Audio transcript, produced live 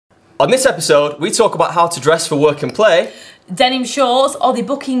On this episode, we talk about how to dress for work and play, denim shorts, are they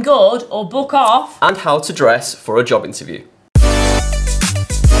booking good or book off, and how to dress for a job interview.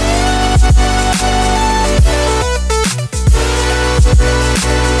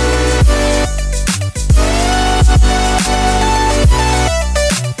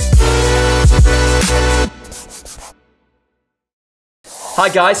 Hi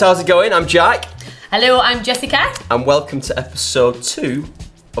guys, how's it going? I'm Jack. Hello, I'm Jessica. And welcome to episode 2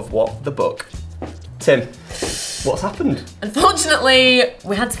 of What the Book. Tim, what's happened? Unfortunately,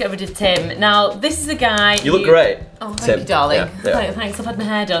 we had to get rid of Tim. Now, this is a guy You look great. Oh, thank Tim. you, darling. Yeah. Thanks, I've had my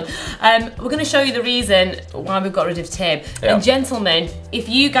hair done. We're going to show you the reason why we've got rid of Tim. Yeah. And gentlemen, if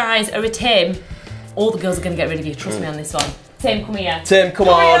you guys are a Tim, all the girls are going to get rid of you. Trust me on this one. Tim, come here. Tim, come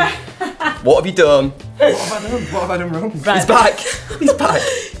on. What have you done? What have I done wrong? Right. He's back. He's back.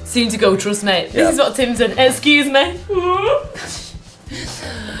 Soon to go, trust me. Yeah. This is what Tim's done. Excuse me.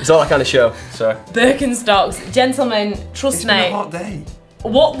 It's not that kind of show, sorry. Birkenstocks. Gentlemen, trust It's me. been a hot day.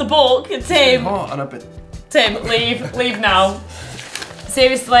 What the book? It's been Tim. hot and a bit... Tim, leave now.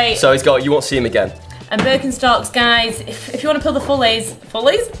 Seriously. So he's got, you won't see him again. And Birkenstocks, guys, if you want to pull the fullies?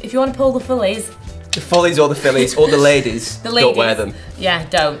 If you want to pull the fullies. The fullies or the fillies or the ladies, The ladies. don't wear them. Yeah,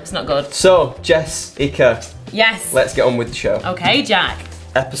 don't. It's not good. So, Jess, Ika, Yes. let's get on with the show. Okay, Jack.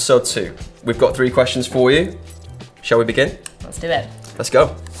 Episode 2. We've got 3 questions for you. Shall we begin? Let's do it. Let's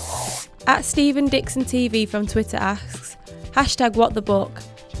go. At Stephen Dixon TV from Twitter asks, #WhatTheBook.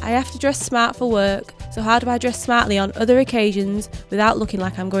 I have to dress smart for work, so how do I dress smartly on other occasions without looking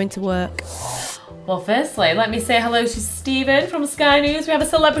like I'm going to work? Well, firstly, let me say hello to Stephen from Sky News. We have a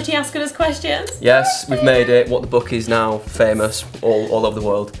celebrity asking us questions. Yes, we've made it. What the Book is now famous all over the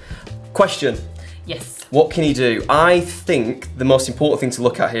world. Question. Yes. What can you do? I think the most important thing to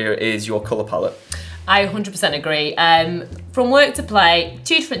look at here is your colour palette. I 100% agree. From work to play,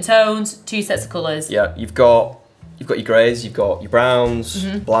 2 different tones, 2 sets of colours. Yeah, you've got your greys, you've got your browns,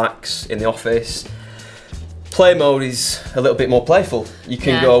 blacks in the office. Play mode is a little bit more playful. You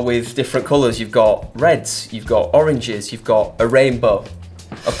can go with different colours. You've got reds, you've got oranges, you've got a rainbow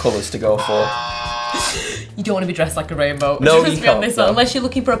of colours to go for. You don't want to be dressed like a rainbow. No, Trust you me on can't, this one. no. Unless you're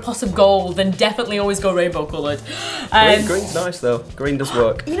looking for a pot of gold, then definitely always go rainbow coloured. Green's nice though. Green does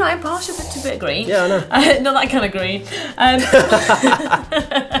work. You know, I'm partial to a bit of green. Yeah, I know. Not that kind of green.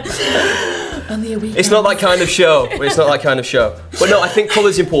 Only a weekend. It's not that kind of show. It's not that kind of show. But no, I think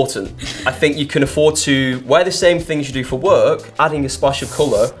colour's important. I think you can afford to wear the same things you do for work. Adding a splash of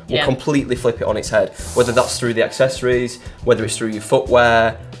colour will completely flip it on its head. Whether that's through the accessories, whether it's through your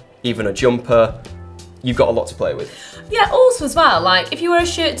footwear, even a jumper. You've got a lot to play with. Yeah, also as well, like if you wear a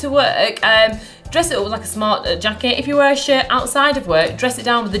shirt to work, dress it up with like a smart jacket. If you wear a shirt outside of work, dress it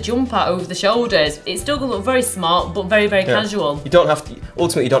down with a jumper over the shoulders. It's still gonna look very smart, but very, very casual. You don't have to,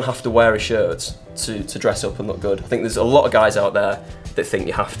 ultimately you don't have to wear a shirt to dress up and look good. I think there's a lot of guys out there that think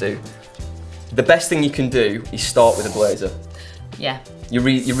you have to. The best thing you can do is start with a blazer. Yeah. You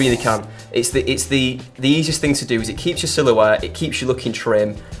really can. It's the easiest thing to do is it keeps your silhouette, it keeps you looking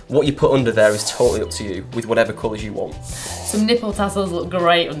trim. What you put under there is totally up to you with whatever colours you want. Some nipple tassels look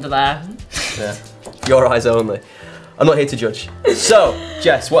great under there. Yeah. Your eyes only. I'm not here to judge. So,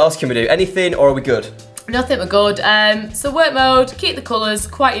 Jess, what else can we do? Anything or are we good? Nothing but good. So work mode, keep the colours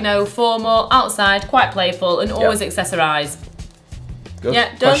quite, you know, formal, outside, quite playful, and always accessorise. Good. Yeah,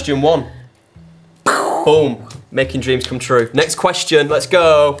 done. Question 1. Boom. Making dreams come true. Next question, let's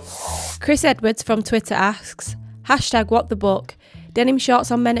go. Chris Edwards from Twitter asks, #WhatTheBook. Denim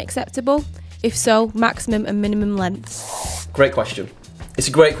shorts on men acceptable? If so, maximum and minimum lengths. Great question. It's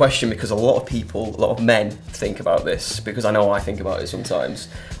a great question because a lot of people, a lot of men think about this, because I know I think about it sometimes.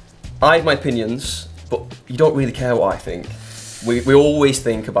 I have my opinions, but you don't really care what I think. We always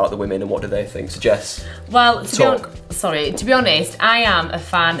think about the women and what do they think. So Jess, Well, talk. to be honest, I am a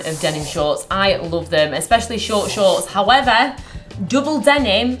fan of denim shorts. I love them, especially short shorts. However, double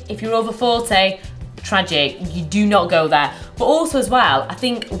denim, if you're over 40, tragic. You do not go there. But also as well, I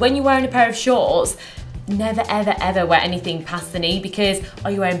think when you're wearing a pair of shorts, never ever ever wear anything past the knee, because are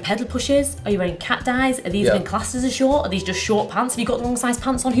you wearing pedal pushers? Are you wearing cat dyes? Are these even classed as a short? Are these just short pants? Have you got the wrong size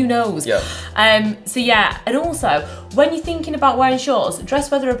pants on? Who knows? Yeah. So yeah, and also when you're thinking about wearing shorts, dress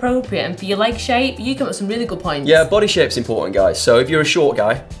weather appropriate, and for your leg shape, you come up with some really good points. Yeah, body shape's important, guys. So if you're a short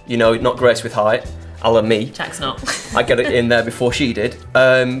guy, you know, not great with height, a la me. Jack's not. I get it in there before she did.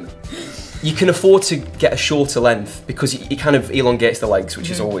 You can afford to get a shorter length because it kind of elongates the legs,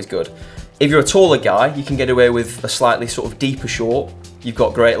 which is always good. If you're a taller guy, you can get away with a slightly sort of deeper short. You've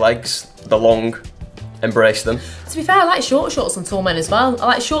got great legs, the long, embrace them. To be fair, I like short shorts on tall men as well. I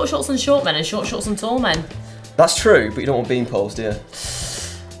like short shorts on short men and short shorts on tall men. That's true, but you don't want bean poles, do you?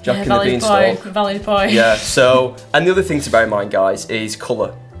 Jack and the Beanstalk. Valid point. Yeah, so, and the other thing to bear in mind, guys, is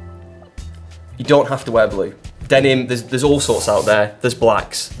colour. You don't have to wear blue. Denim, there's all sorts out there. There's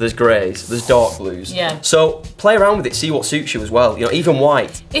blacks, there's greys, there's dark blues. Yeah. So play around with it, see what suits you as well. You know, even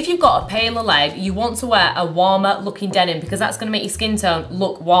white. If you've got a paler leg, you want to wear a warmer looking denim because that's going to make your skin tone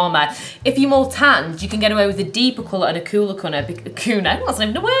look warmer. If you're more tanned, you can get away with a deeper colour and a cooler colour. That's not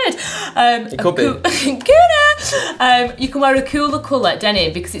even a word. It could be. You can wear a cooler colour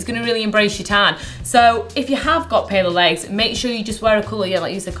denim because it's going to really embrace your tan. So if you have got paler legs, make sure you just wear a colour,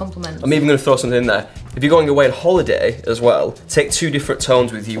 like you said, complements. I'm even going to throw something in there. If you're going away on holiday as well, take 2 different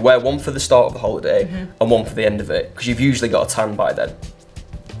tones with you. Wear one for the start of the holiday and one for the end of it, because you've usually got a tan by then.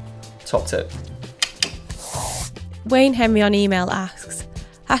 Top tip. Wayne Henry on email asks,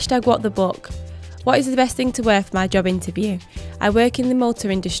 #WhatTheBook. What is the best thing to wear for my job interview? I work in the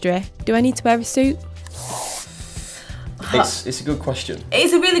motor industry. Do I need to wear a suit? It's a good question.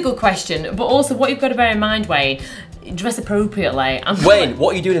 It's a really good question, but also what you've got to bear in mind, Wayne, dress appropriately. Wayne,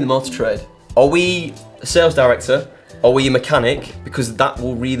 what are you doing in the motor trade? Are we a sales director? Are we a mechanic? Because that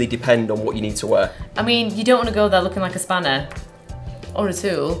will really depend on what you need to wear. I mean, you don't want to go there looking like a spanner or a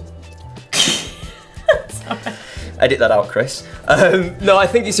tool. Sorry. Edit that out, Chris. No, I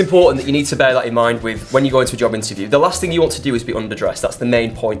think it's important that you need to bear that in mind with when you go into a job interview. The last thing you want to do is be underdressed. That's the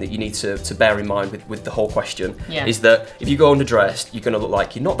main point that you need to bear in mind with the whole question. Yeah. Is that if you go underdressed, you're going to look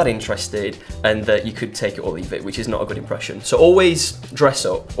like you're not that interested and that you could take it or leave it, which is not a good impression. So always dress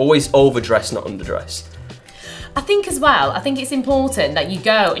up. Always overdress, not underdress. I think as well, I think it's important that you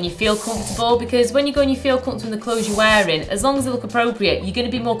go and you feel comfortable, because when you go and you feel comfortable in the clothes you're wearing, as long as they look appropriate, you're going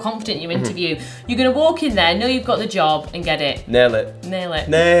to be more confident in your interview. You're going to walk in there, know you've got the job and get it. Nail it. Nail it.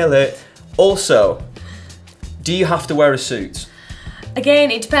 Nail it. Also, do you have to wear a suit?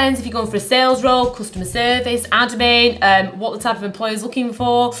 Again, it depends if you're going for a sales role, customer service, admin, what the type of employer is looking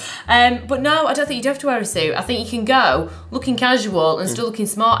for. But no, I don't think you do have to wear a suit. I think you can go looking casual and still looking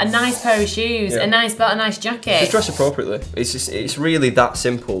smart. A nice pair of shoes, a nice belt, a nice jacket. Just dress appropriately. It's really that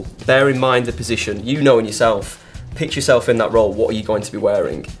simple. Bear in mind the position. You know in yourself. Picture yourself in that role. What are you going to be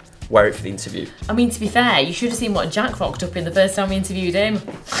wearing? Wear it for the interview. I mean, to be fair, you should have seen what Jack rocked up in the first time we interviewed him.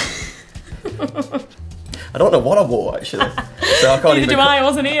 I don't know what I wore actually. So I can't even. I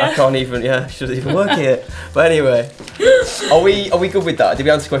wasn't here. I can't even. Yeah, shouldn't even work here. But anyway, are we good with that? Did we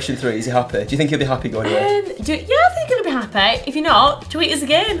answer question 3? Is he happy? Do you think he'll be happy going away? Yeah, I think he'll be happy. If you're not, tweet us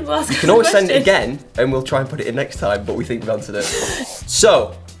again. We'll ask you can always send it again, and we'll try and put it in next time. But we think we've answered it.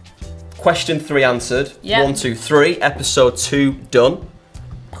 So, question 3 answered. Yep. 1, 2, 3. Episode 2 done.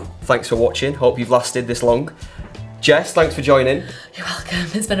 Thanks for watching. Hope you've lasted this long. Jess, thanks for joining. You're welcome.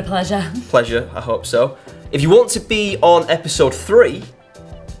 It's been a pleasure. Pleasure. I hope so. If you want to be on episode 3,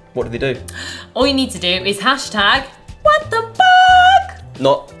 what do they do? All you need to do is #WhatTheBook.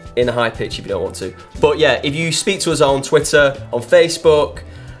 Not in a high pitch if you don't want to. But yeah, if you speak to us on Twitter, on Facebook,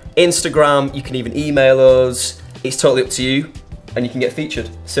 Instagram, you can even email us. It's totally up to you and you can get featured.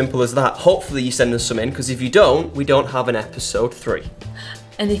 Simple as that. Hopefully you send us some in, because if you don't, we don't have an episode 3.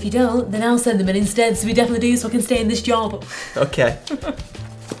 And if you don't, then I'll send them in instead, so we definitely do, so I can stay in this job. Okay.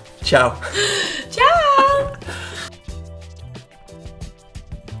 Ciao. Ciao.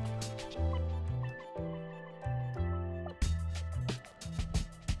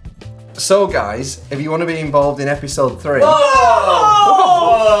 So guys, if you want to be involved in episode 3... Whoa!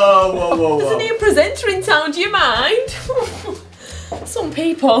 There's a new presenter in town, do you mind? Some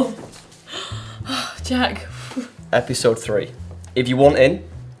people. Jack. Episode 3. If you want in,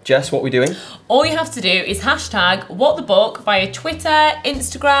 Jess, what are we doing? All you have to do is #WhatTheBook via Twitter,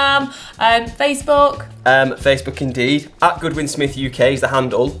 Instagram, Facebook. Facebook indeed. @Goodwin Smith UK is the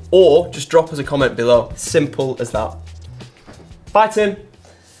handle. Or just drop us a comment below. Simple as that. Bye, Tim.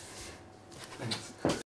 Thanks.